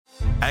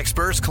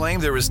Experts claim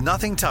there is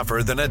nothing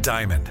tougher than a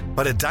diamond.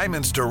 But at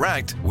Diamonds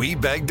Direct, we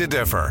beg to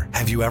differ.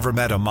 Have you ever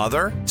met a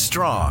mother?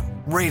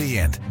 Strong,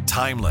 radiant,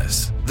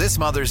 timeless. This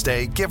Mother's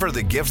Day, give her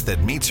the gift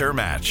that meets her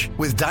match.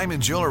 With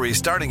diamond jewelry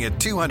starting at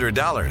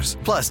 $200.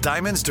 Plus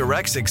Diamonds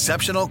Direct's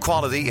exceptional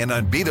quality and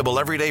unbeatable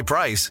everyday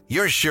price,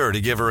 you're sure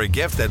to give her a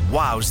gift that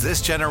wows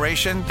this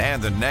generation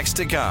and the next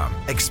to come.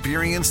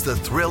 Experience the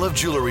thrill of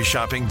jewelry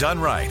shopping done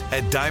right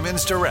at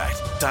Diamonds Direct.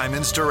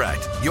 Diamonds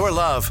Direct. Your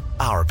love,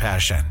 our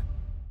passion.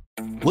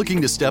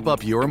 Looking to step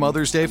up your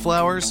Mother's Day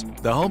flowers?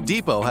 The Home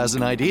Depot has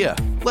an idea.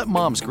 Let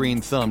Mom's green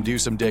thumb do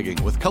some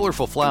digging with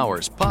colorful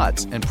flowers,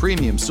 pots, and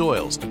premium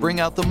soils to bring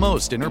out the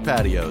most in her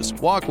patios,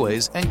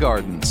 walkways, and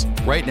gardens.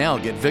 Right now,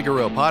 get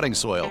Vigoro potting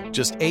soil,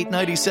 just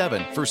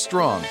 $8.97 for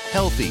strong,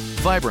 healthy,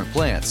 vibrant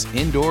plants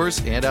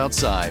indoors and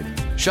outside.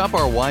 Shop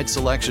our wide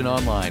selection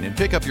online and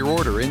pick up your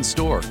order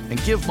in-store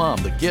and give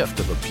Mom the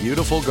gift of a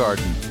beautiful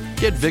garden.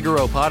 Get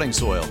Vigoro potting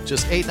soil,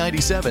 just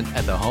 $8.97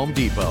 at the Home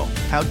Depot.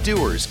 How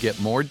doers get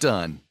more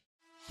done.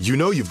 You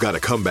know you've got a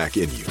comeback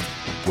in you.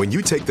 When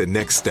you take the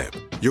next step,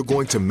 you're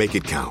going to make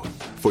it count.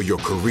 For your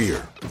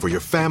career, for your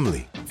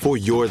family, for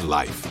your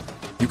life.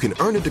 You can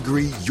earn a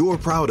degree you're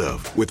proud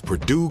of with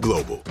Purdue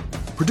Global.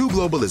 Purdue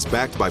Global is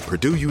backed by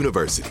Purdue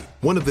University,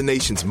 one of the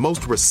nation's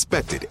most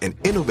respected and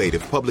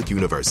innovative public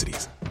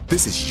universities.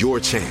 This is your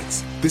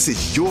chance. This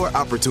is your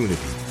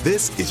opportunity.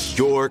 This is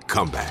your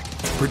comeback.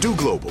 Purdue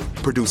Global,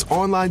 Purdue's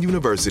online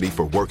university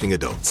for working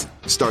adults.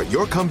 Start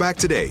your comeback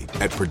today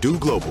at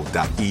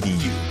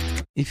purdueglobal.edu.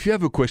 If you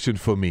have a question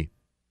for me,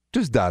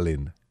 just dial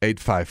in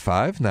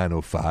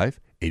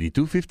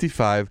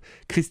 855-905-8255.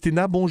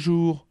 Christina,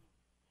 bonjour.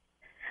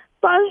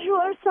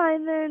 Bonjour,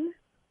 Simon.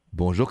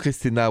 Bonjour,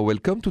 Christina.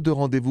 Welcome to the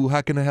rendezvous.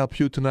 How can I help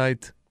you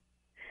tonight?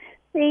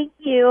 Thank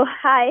you.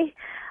 Hi.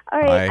 All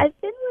right. Hi.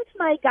 I've been with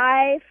my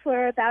guy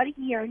for about a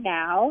year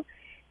now,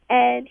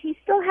 and he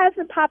still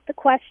hasn't popped the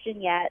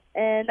question yet.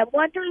 And I'm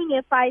wondering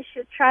if I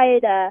should try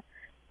to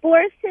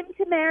force him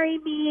to marry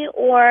me,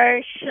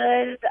 or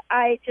should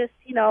I just,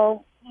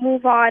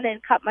 move on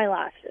and cut my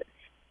losses?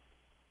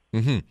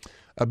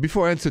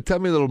 Before I answer, tell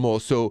me a little more.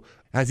 So,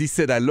 has he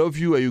said, I love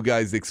you? Are you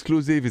guys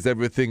exclusive? Is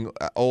everything,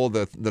 all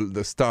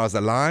the stars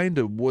aligned?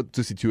 What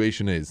the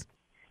situation is?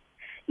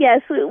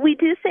 Yes, we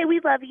do say we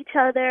love each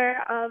other.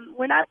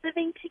 We're not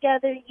living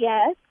together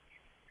yet.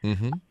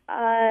 Mm-hmm.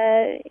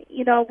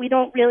 We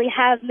don't really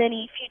have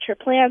many future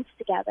plans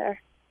together.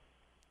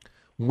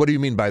 What do you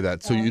mean by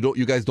that? So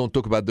you guys don't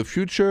talk about the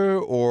future,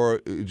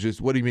 or just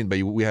what do you mean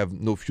by we have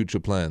no future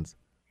plans?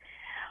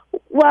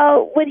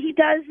 Well, what he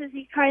does is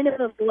he kind of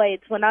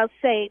avoids when I'll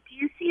say, do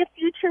you see a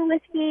future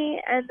with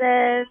me? And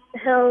then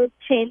he'll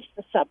change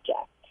the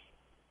subject.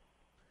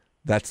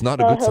 That's not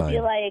a good sign.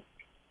 He'll be like,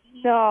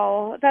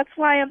 no. That's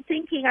why I'm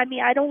thinking, I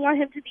don't want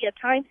him to be a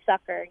time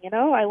sucker,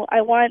 I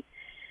want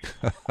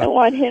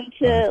him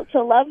to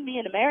love me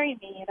and to marry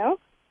me,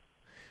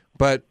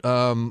 But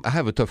I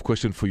have a tough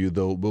question for you,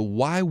 though. But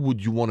why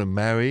would you want to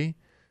marry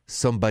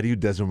somebody who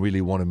doesn't really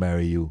want to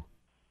marry you?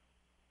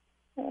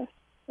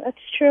 That's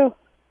true.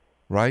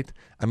 Right?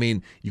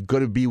 You got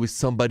to be with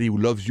somebody who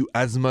loves you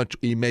as much,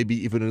 maybe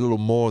even a little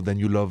more than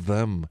you love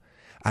them.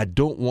 I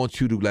don't want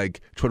you to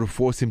try to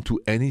force him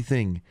to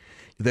anything.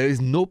 There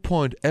is no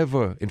point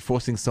ever in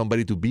forcing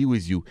somebody to be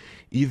with you.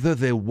 Either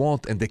they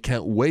want and they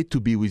can't wait to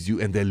be with you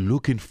and they're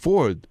looking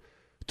forward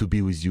to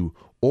be with you,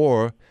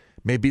 or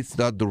maybe it's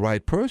not the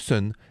right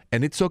person,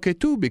 and it's okay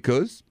too,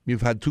 because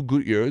you've had 2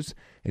 good years,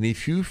 and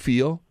if you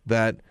feel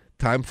that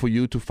time for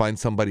you to find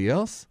somebody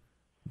else,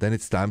 then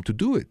it's time to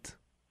do it.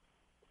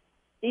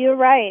 You're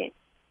right.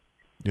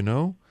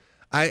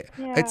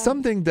 It's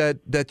something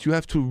that you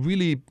have to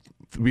really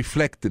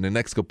reflect in the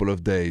next couple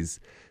of days.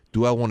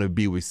 Do I want to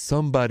be with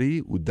somebody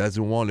who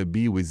doesn't want to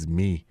be with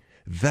me?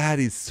 That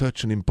is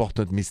such an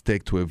important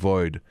mistake to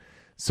avoid.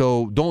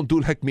 So don't do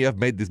like me. I've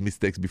made these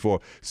mistakes before.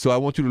 So I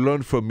want you to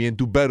learn from me and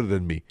do better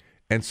than me.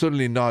 And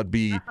certainly not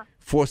be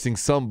forcing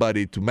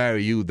somebody to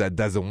marry you that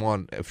doesn't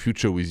want a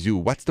future with you.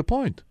 What's the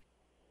point?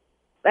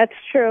 That's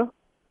true.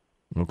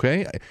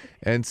 Okay?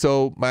 And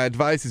so my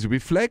advice is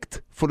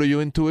reflect, follow your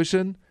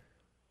intuition,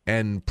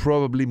 and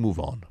probably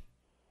move on.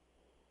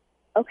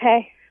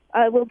 Okay.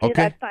 I will do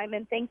that,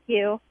 Simon. Thank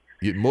you.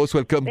 You're most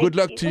welcome. Good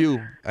luck to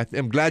you.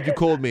 I'm glad you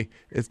called me.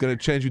 It's going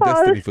to change your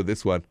destiny for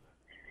this one.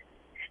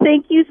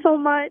 Thank you so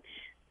much.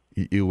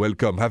 You're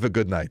welcome. Have a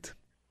good night.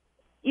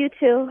 You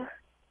too.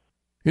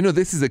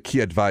 This is a key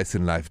advice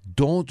in life.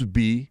 Don't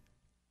be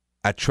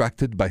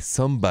attracted by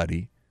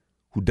somebody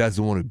who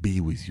doesn't want to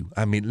be with you.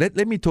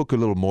 Let me talk a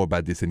little more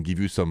about this and give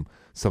you some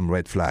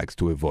red flags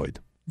to avoid.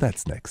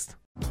 That's next.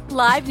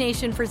 Live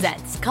Nation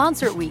presents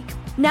Concert Week.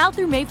 Now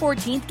through May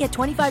 14th, get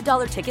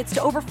 $25 tickets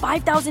to over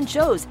 5,000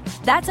 shows.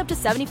 That's up to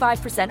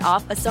 75%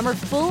 off a summer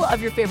full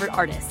of your favorite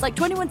artists like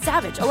 21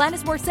 Savage,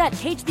 Alanis Morissette,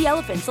 Cage the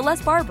Elephant,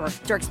 Celeste Barber,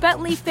 Dierks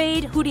Bentley,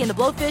 Fade, Hootie and the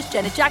Blowfish,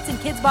 Janet Jackson,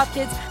 Kidz Bop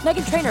Kids,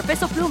 Meghan Trainor,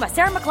 Peso Pluma,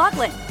 Sarah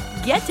McLachlan.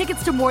 Get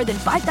tickets to more than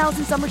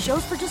 5,000 summer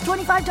shows for just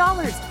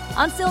 $25.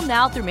 Until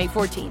now through May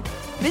 14th.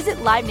 Visit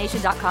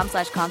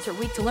LiveNation.com/Concert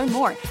Week to learn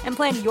more and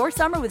plan your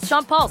summer with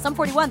Sean Paul, Sum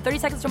 41, 30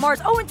 Seconds to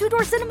Mars, and Two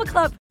Door Cinema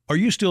Club. Are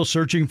you still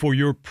searching for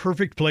your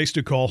perfect place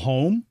to call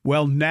home?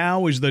 Well,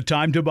 now is the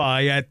time to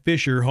buy at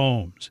Fisher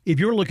Homes. If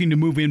you're looking to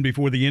move in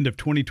before the end of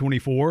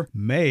 2024,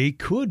 May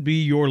could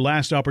be your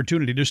last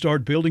opportunity to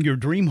start building your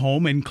dream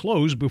home and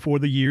close before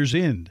the year's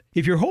end.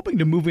 If you're hoping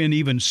to move in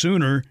even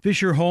sooner,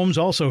 Fisher Homes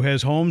also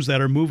has homes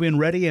that are move-in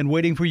ready and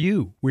waiting for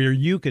you, where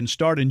you can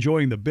start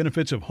enjoying the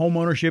benefits of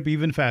homeownership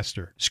even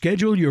faster.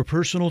 Schedule your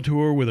personal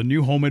tour with a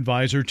new home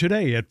advisor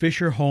today at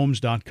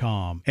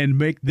FisherHomes.com and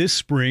make this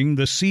spring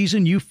the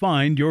season you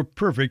find your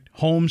perfect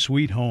home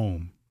sweet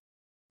home.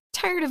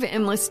 Tired of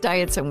endless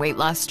diets and weight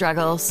loss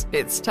struggles?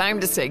 It's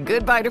time to say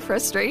goodbye to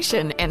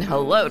frustration and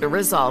hello to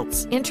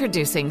results.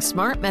 Introducing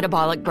Smart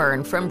Metabolic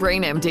Burn from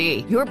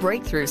BrainMD, your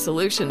breakthrough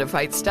solution to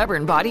fight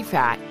stubborn body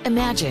fat.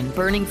 Imagine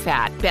burning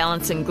fat,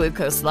 balancing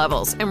glucose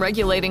levels, and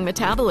regulating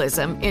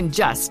metabolism in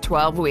just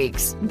 12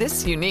 weeks.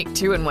 This unique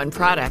 2-in-1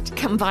 product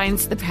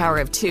combines the power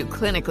of 2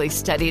 clinically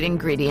studied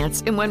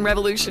ingredients in one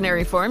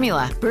revolutionary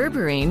formula.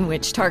 Berberine,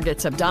 which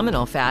targets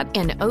abdominal fat,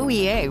 and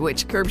OEA,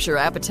 which curbs your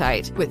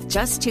appetite. With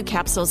just 2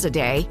 capsules a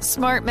day,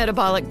 Smart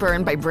Metabolic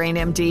Burn by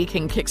BrainMD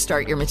can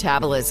kickstart your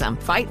metabolism,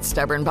 fight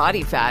stubborn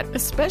body fat,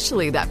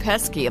 especially that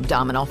pesky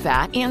abdominal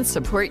fat, and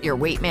support your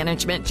weight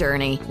management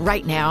journey.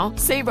 Right now,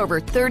 save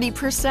over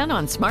 30%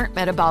 on Smart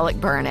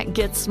Metabolic Burn at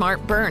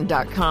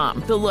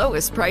GetSmartBurn.com. The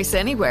lowest price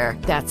anywhere.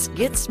 That's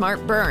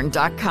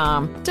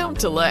GetSmartBurn.com. Don't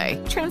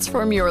delay.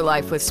 Transform your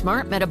life with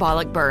Smart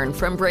Metabolic Burn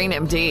from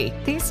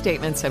BrainMD. These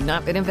statements have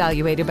not been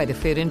evaluated by the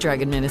Food and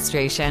Drug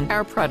Administration.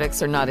 Our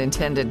products are not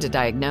intended to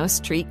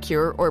diagnose, treat,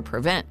 cure, or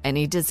prevent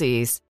any disease.